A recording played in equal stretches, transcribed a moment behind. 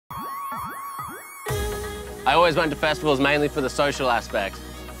I always went to festivals mainly for the social aspect,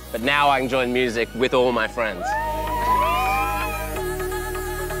 but now I can join music with all my friends.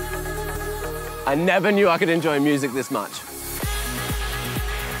 I never knew I could enjoy music this much.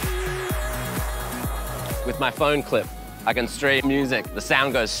 With my phone clip, I can stream music. The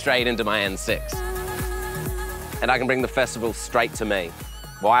sound goes straight into my N6. And I can bring the festival straight to me,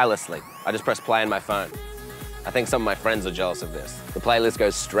 wirelessly. I just press play on my phone. I think some of my friends are jealous of this. The playlist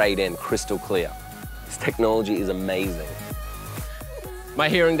goes straight in, crystal clear. This technology is amazing. My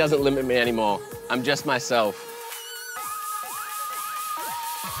hearing doesn't limit me anymore. I'm just myself.